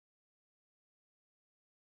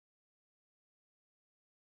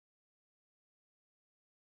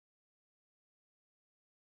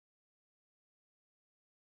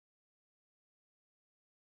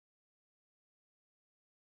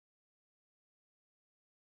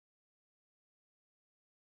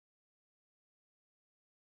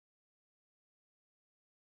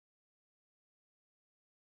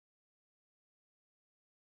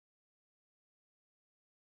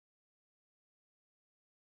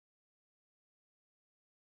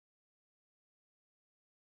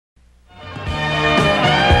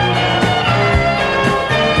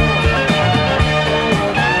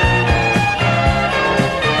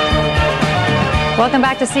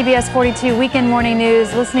to CBS 42 Weekend Morning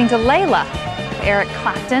News, listening to Layla, Eric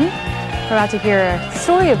Clapton. We're about to hear a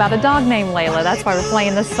story about a dog named Layla. That's why we're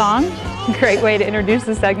playing this song. Great way to introduce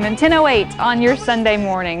the segment. 10:08 on your Sunday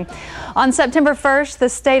morning. On September 1st, the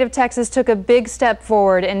state of Texas took a big step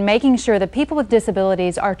forward in making sure that people with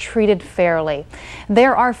disabilities are treated fairly.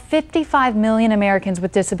 There are 55 million Americans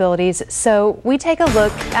with disabilities, so we take a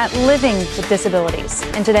look at living with disabilities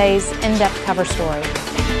in today's in-depth cover story.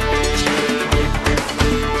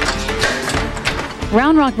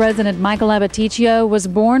 Round Rock resident Michael Abbaticcio was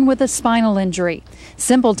born with a spinal injury.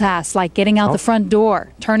 Simple tasks like getting out the front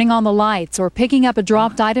door, turning on the lights, or picking up a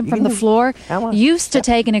dropped item from the floor used to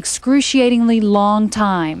take an excruciatingly long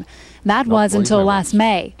time. That was until last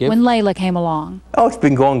May when Layla came along. Oh, it's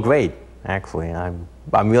been going great, actually. I'm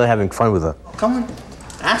really having fun with her. Come on.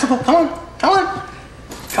 Axel, come on. Come on.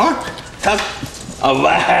 Come on. Come. All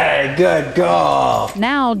right, good girl.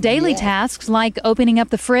 Now, daily tasks like opening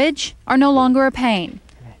up the fridge are no longer a pain.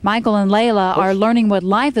 Michael and Layla are learning what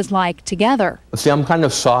life is like together. See, I'm kind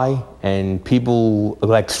of shy, and people,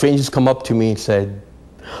 like strangers, come up to me and said,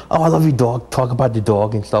 "Oh, I love your dog," talk about the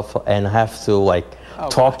dog and stuff, and I have to like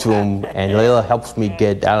talk to them, and Layla helps me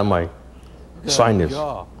get out of my shyness,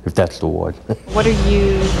 if that's the word. What are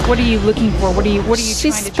you looking for? What are you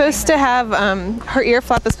She's supposed to have, her ear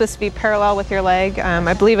flap is supposed to be parallel with your leg.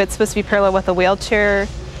 I believe it's supposed to be parallel with a wheelchair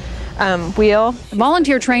wheel.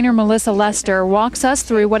 Volunteer trainer Melissa Lester walks us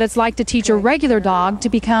through what it's like to teach a regular dog to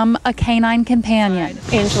become a canine companion.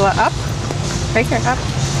 Angela, up. Right here, up.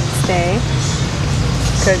 Stay.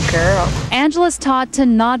 Good girl. Angela's taught to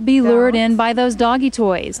not be lured in by those doggy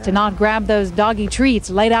toys, to not grab those doggy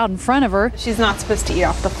treats laid out in front of her. She's not supposed to eat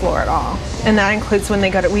off the floor at all. And that includes when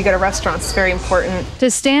we go to restaurants. It's very important.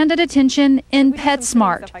 To stand at attention in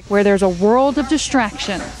PetSmart, where there's a world of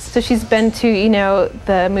distractions. So she's been to,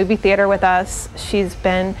 the movie theater with us.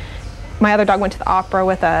 My other dog went to the opera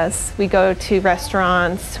with us. We go to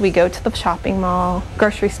restaurants. We go to the shopping mall,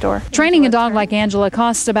 grocery store. Training a dog like Angela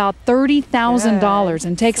costs about $30,000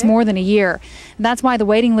 and takes more than a year. That's why the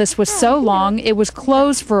waiting list was so long, it was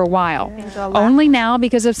closed for a while. Only now,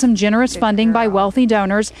 because of some generous funding by wealthy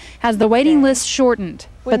donors, has the waiting list shortened.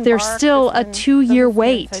 But there's still a 2-year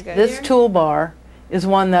wait. This toolbar is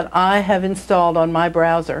one that I have installed on my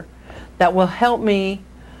browser that will help me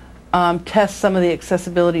test some of the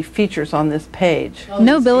accessibility features on this page.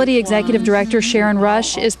 Knowbility Executive Director Sharon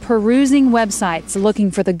Rush is perusing websites looking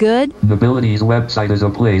for the good. Knowbility's website is a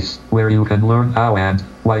place where you can learn how and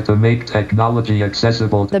why to make technology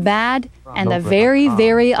accessible. The bad and the very,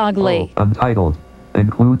 very ugly. Untitled.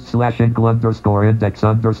 Include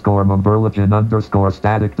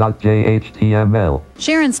 /include/index_index_static.jhtml.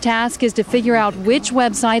 Sharon's task is to figure out which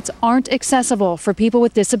websites aren't accessible for people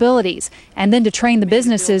with disabilities, and then to train the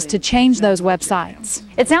businesses to change those websites.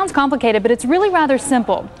 It sounds complicated, but it's really rather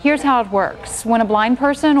simple. Here's how it works. When a blind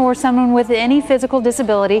person or someone with any physical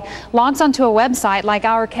disability logs onto a website like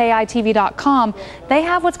our KITV.com, they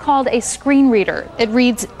have what's called a screen reader. It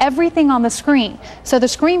reads everything on the screen. So the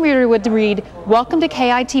screen reader would read, "Welcome to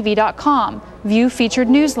KITV.com. View featured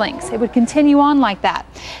news links." It would continue on like that.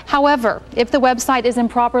 However, if the website is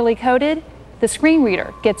improperly coded, the screen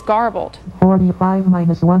reader gets garbled. 45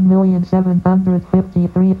 minus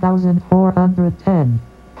 1,753,410.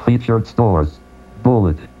 Featured stores.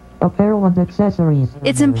 Bullet. Apparel and accessories.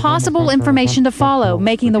 It's impossible information to follow,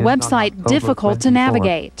 making the website difficult to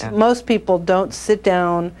navigate. Most people don't sit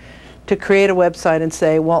down to create a website and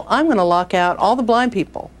say, well, I'm going to lock out all the blind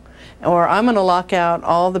people, or I'm going to lock out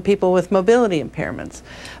all the people with mobility impairments.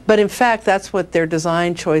 But in fact, that's what their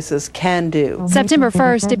design choices can do. September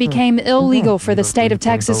 1st, it became illegal for the state of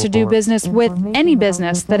Texas to do business with any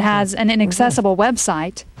business that has an inaccessible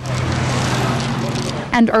website.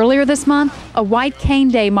 And earlier this month, a White Cane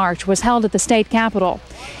Day march was held at the state capitol.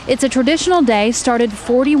 It's a traditional day started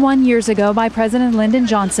 41 years ago by President Lyndon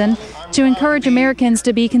Johnson to encourage Americans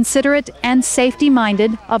to be considerate and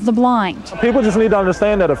safety-minded of the blind. People just need to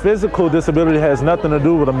understand that a physical disability has nothing to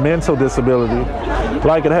do with a mental disability.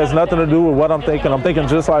 Like it has nothing to do with what I'm thinking. I'm thinking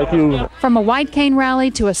just like you. From a white cane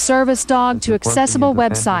rally to a service dog to accessible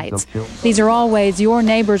websites, these are all ways your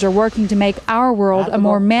neighbors are working to make our world a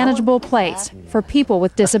more manageable place for people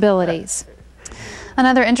with disabilities.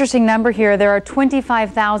 Another interesting number here, there are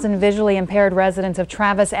 25,000 visually impaired residents of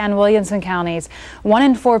Travis and Williamson counties. 1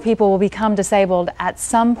 in 4 people will become disabled at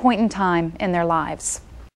some point in time in their lives.